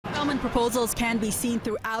Development proposals can be seen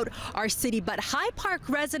throughout our city, but High Park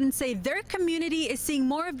residents say their community is seeing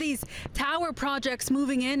more of these tower projects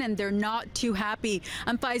moving in and they're not too happy.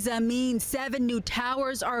 I'm Faiza Amin. 7 new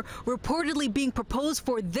towers are reportedly being proposed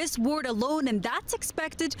for this ward alone, and that's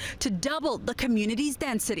expected to double the community's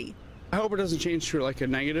density. I hope it doesn't change to like a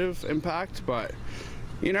negative impact, but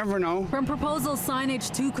you never know. From proposal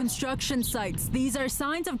signage to construction sites, these are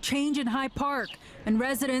signs of change in High Park, and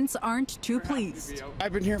residents aren't too pleased.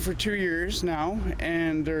 I've been here for 2 years now,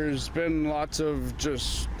 and there's been lots of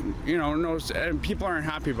just, and people aren't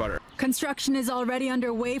happy about it. Construction is already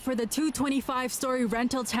underway for the 2 25-story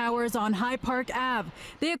rental towers on High Park Ave.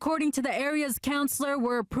 They, according to the area's councillor,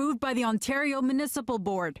 were approved by the Ontario Municipal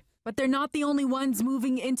Board. But they're not the only ones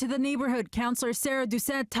moving into the neighborhood. Councillor Sarah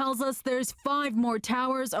Doucette tells us there's 5 more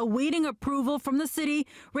towers awaiting approval from the city,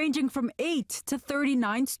 ranging from 8 to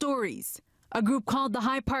 39 stories. A group called the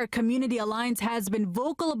High Park Community Alliance has been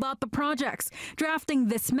vocal about the projects, drafting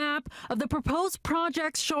this map of the proposed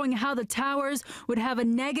projects showing how the towers would have a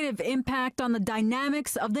negative impact on the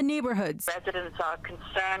dynamics of the neighborhoods. Residents are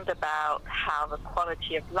concerned about how the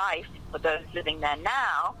quality of life for those living there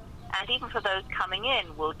now and even for those coming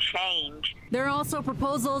in will change. There are also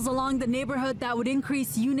proposals along the neighborhood that would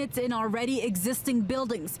increase units in already existing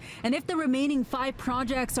buildings. And if the remaining 5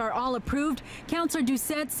 projects are all approved, Councillor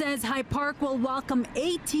Doucette says High Park will welcome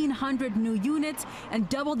 1,800 new units and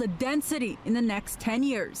double the density in the next 10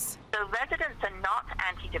 years. So residents are not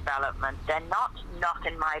anti-development. They're not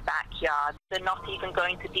in my backyard. They're not even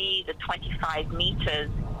going to be the 25 meters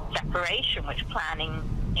separation, which planning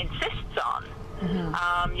insists on.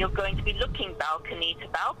 You're going to be looking balcony to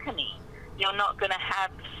balcony. You're not going to have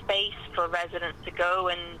space for residents to go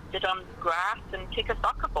and sit on grass and kick a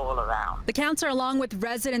soccer ball around. The council, along with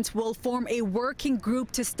residents, will form a working group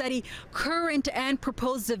to study current and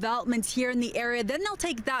proposed developments here in the area. Then they'll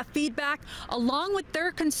take that feedback along with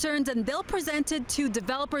their concerns and they'll present it to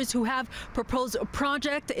developers who have proposed a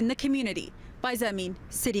project in the community. Faiza Amin,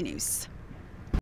 City News.